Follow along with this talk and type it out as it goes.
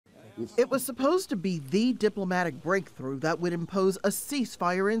It was supposed to be the diplomatic breakthrough that would impose a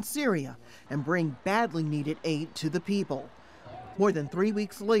ceasefire in Syria and bring badly needed aid to the people. More than 3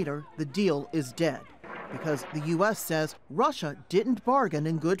 weeks later, the deal is dead because the U.S. says Russia didn't bargain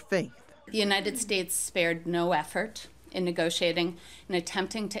in good faith. The United States spared no effort in negotiating and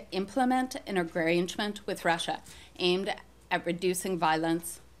attempting to implement an arrangement with Russia aimed at reducing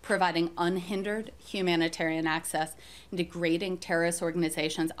violence, providing unhindered humanitarian access, and degrading terrorist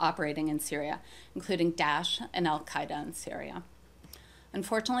organizations operating in Syria, including Daesh and al-Qaeda in Syria.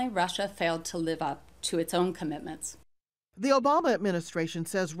 Unfortunately, Russia failed to live up to its own commitments. The Obama administration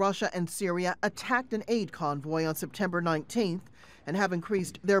says Russia and Syria attacked an aid convoy on September 19th and have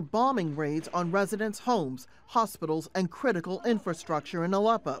increased their bombing raids on residents' homes, hospitals, and critical infrastructure in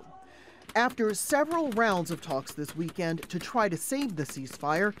Aleppo. After several rounds of talks this weekend to try to save the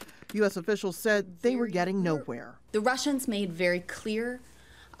ceasefire, U.S. officials said they were getting nowhere. The Russians made very clear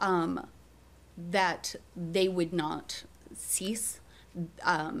that they would not cease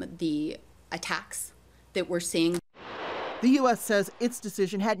the attacks that we're seeing. The U.S. says its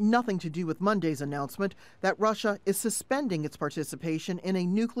decision had nothing to do with Monday's announcement that Russia is suspending its participation in a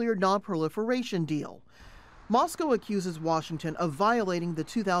nuclear non-proliferation deal. Moscow accuses Washington of violating the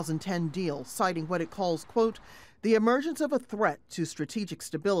 2010 deal, citing what it calls, quote, the emergence of a threat to strategic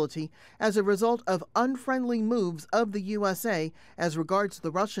stability as a result of unfriendly moves of the USA as regards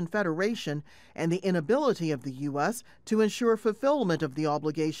the Russian Federation and the inability of the U.S. to ensure fulfillment of the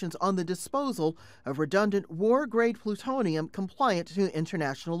obligations on the disposal of redundant war-grade plutonium compliant to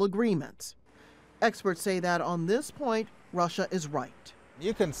international agreements. Experts say that on this point, Russia is right.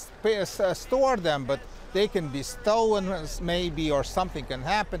 You can store them, but they can be stolen maybe, or something can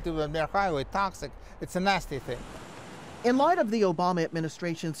happen to them. They're highly toxic. It's a nasty thing. In light of the Obama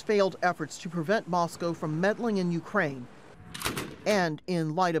administration's failed efforts to prevent Moscow from meddling in Ukraine, and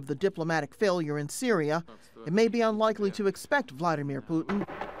in light of the diplomatic failure in Syria, it may be unlikely to expect Vladimir Putin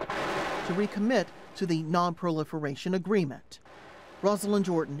to recommit to the non-proliferation agreement.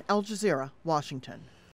 Rosiland, Al Jazeera, Washington.